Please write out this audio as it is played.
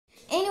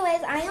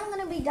Anyways, I am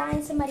gonna be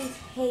dyeing somebody's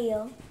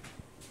hair.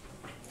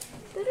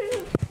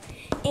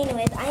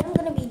 Anyways, I am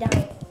gonna be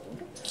dyeing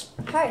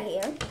her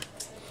hair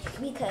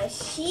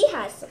because she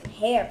has some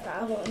hair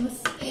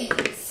problems.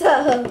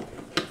 So,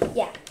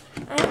 yeah,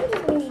 I'm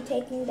just gonna be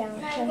taking down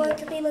her hair. I'm going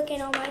to be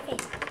looking on my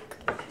Facebook.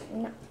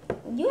 No,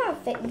 you have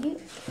you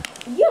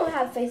don't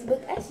have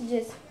Facebook. That's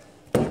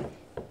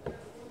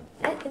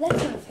not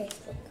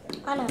Facebook.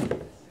 I know.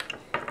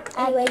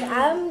 Anyways,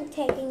 I'm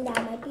taking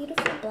down my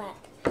beautiful black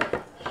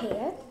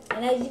hair,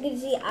 and as you can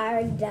see, I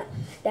already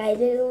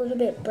dyed it a little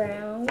bit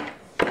brown.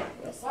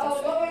 Where's my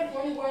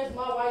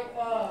white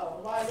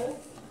violet?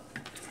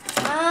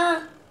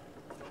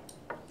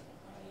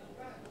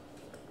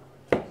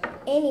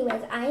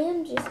 Anyways, I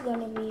am just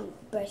gonna be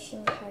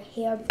brushing her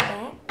hair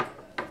back.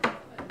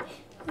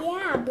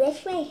 Yeah,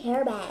 brush my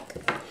hair back.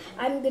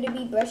 I'm gonna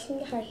be brushing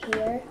her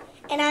hair.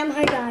 And I'm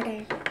her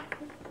daughter.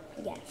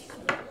 Yes.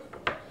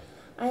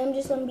 I am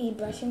just gonna be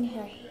brushing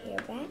her hair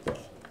back.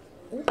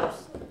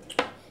 Oops.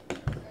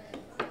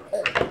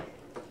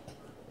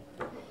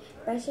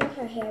 Brushing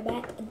her hair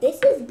back.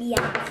 This is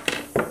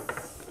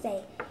Beyonce's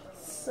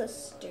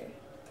sister.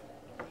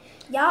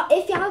 Y'all,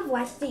 if y'all have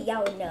watched it,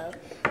 y'all would know.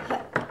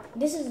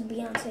 This is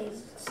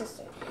Beyonce's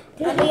sister.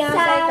 I'm Beyonce's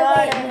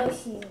daughter. No,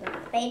 she's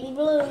not. Baby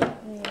Blue.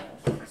 No.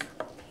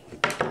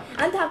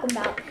 I'm talking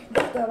about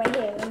this girl right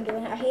here. I'm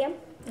doing her hair.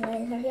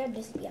 And her hair,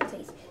 this is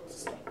Beyonce's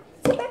sister.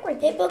 Sit back right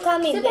there. People call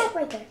me. Sit back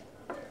right there.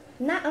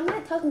 I'm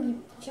not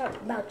talking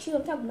about you.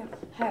 I'm talking about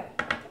her.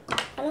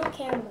 I don't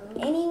care, Mom.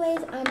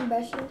 Anyways, I'm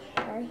brushing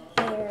her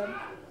hair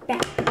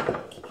back.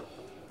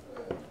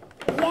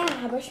 Yeah,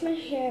 I brush my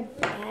hair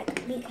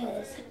back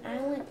because I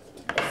want.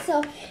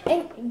 So,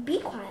 and be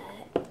quiet.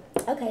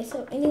 Okay,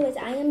 so anyways,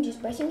 I am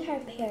just brushing her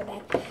hair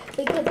back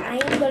because I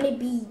am going to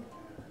be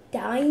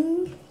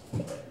dyeing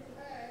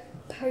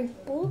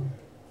purple.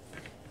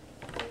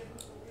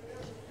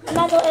 I'm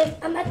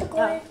about to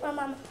go with my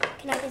mama.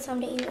 Can I get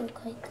something to eat real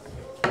quick?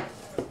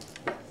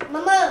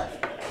 Mama!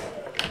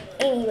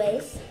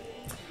 Anyways,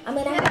 I'm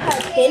going to have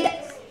her bend.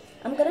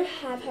 I'm going to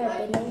have her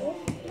bend over.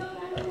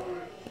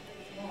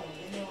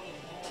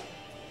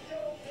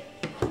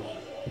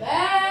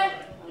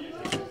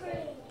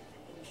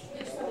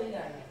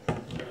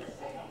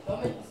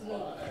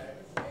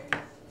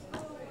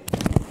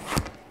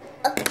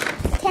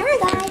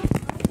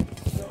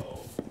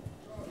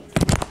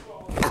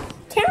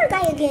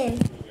 Again.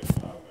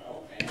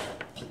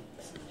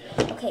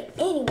 Okay,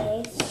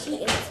 anyways, she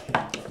is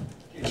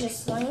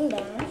just laying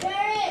down.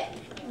 Jared!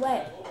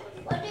 What?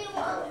 What do you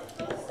want?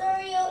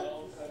 Cereal?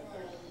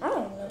 I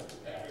don't know.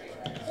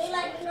 Do you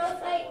like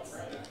snowflakes?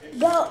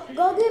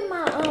 Go get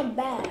my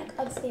bag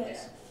upstairs.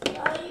 Oh,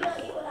 you don't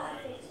eat what I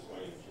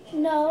fix.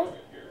 No.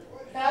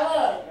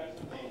 Hello.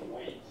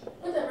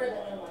 Put that right there.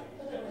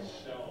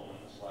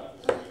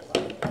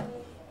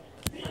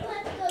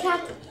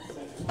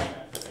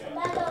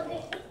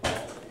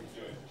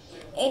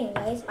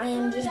 Anyways, I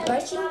am just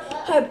brushing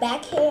her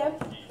back hair.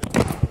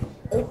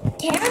 Ooh,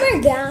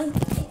 camera down.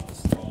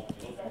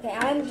 Okay,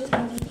 I'm just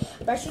going to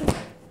be brushing.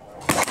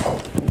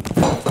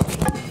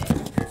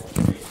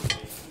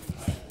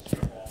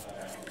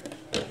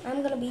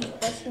 I'm going to be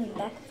brushing the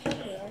back of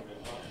her hair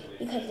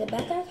because the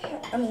back of her,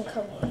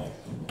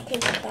 because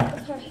the back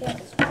of her hair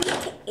is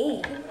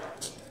weak.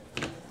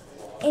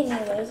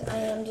 Anyways, I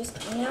am just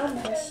now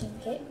brushing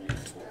it.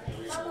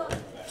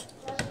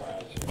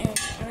 And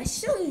I'll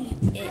show you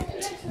it.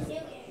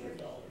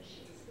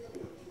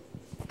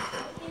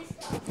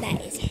 That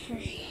is her.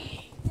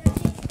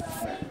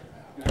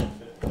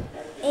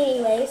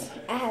 Anyways,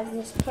 I have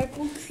this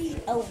purple crease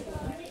over.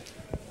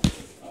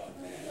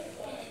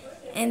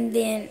 And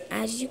then,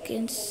 as you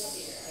can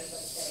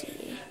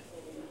see,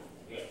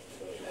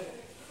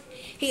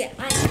 here,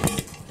 I'm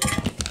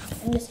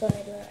just going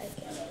to do it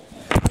again.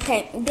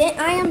 Okay, then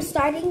I am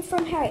starting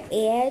from her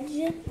edge.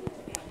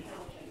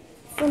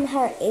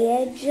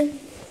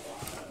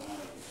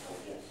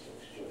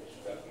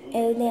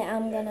 And then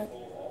I'm gonna,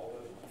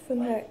 from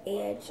her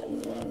edge,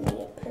 I'm gonna make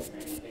it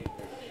perfect.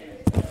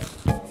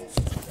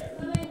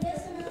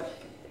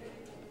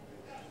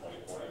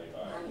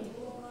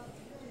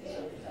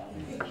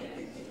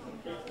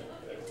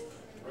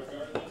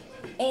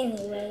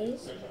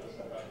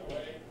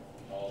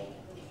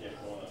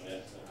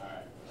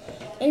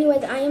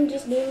 Anyways, I am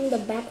just doing the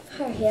back of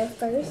her hair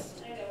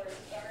first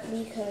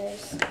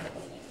because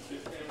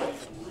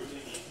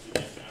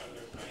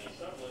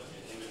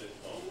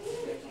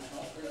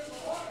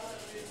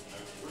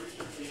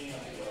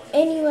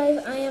anyways,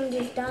 I am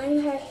just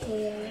dyeing her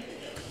hair.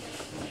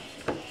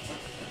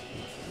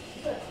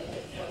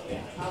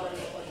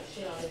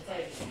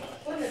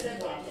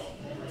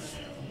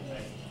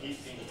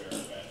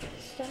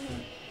 Stop.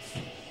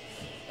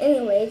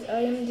 Anyways,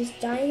 I am just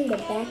dyeing the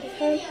back of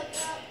her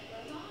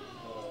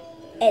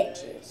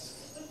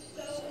edges.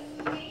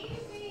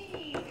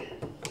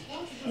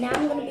 Now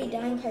I'm going to be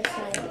dyeing her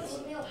sides.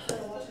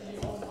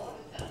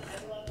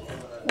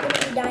 I'm going to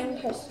be dyeing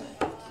her sides.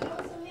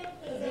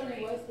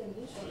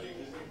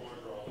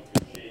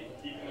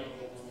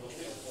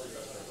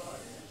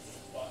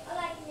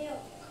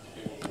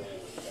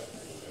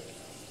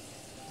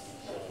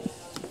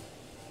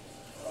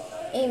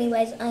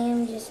 anyways, I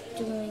am just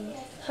doing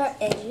her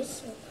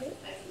edges real quick.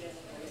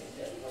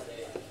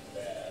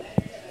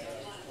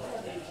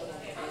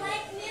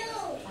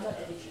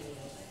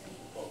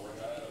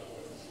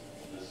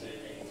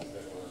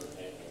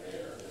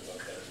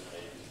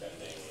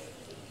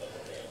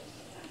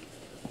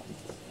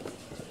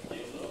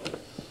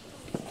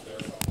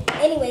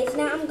 Anyways,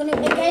 now I'm gonna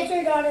be. In case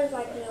your daughter's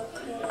like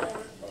milk.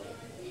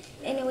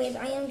 Anyways,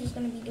 I am just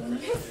gonna be doing her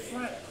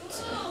front.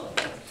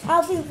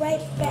 I'll be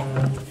right back.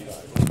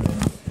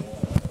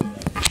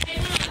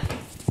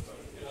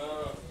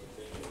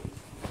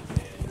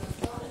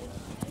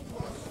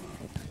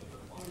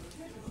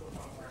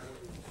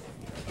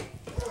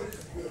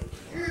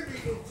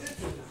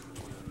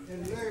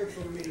 And learn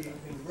from me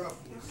in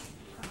roughness.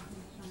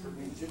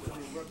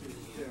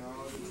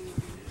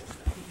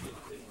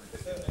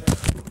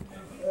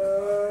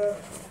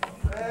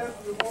 I am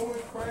the woman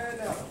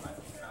crying out.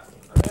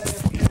 I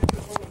am kept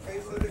upon the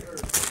face of the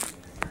earth.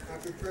 I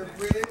prepare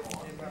bread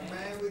in my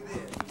mind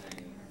within.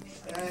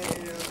 I am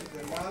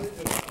the knowledge of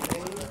the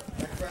name.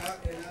 I cry out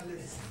and I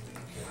listen.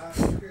 I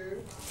prepare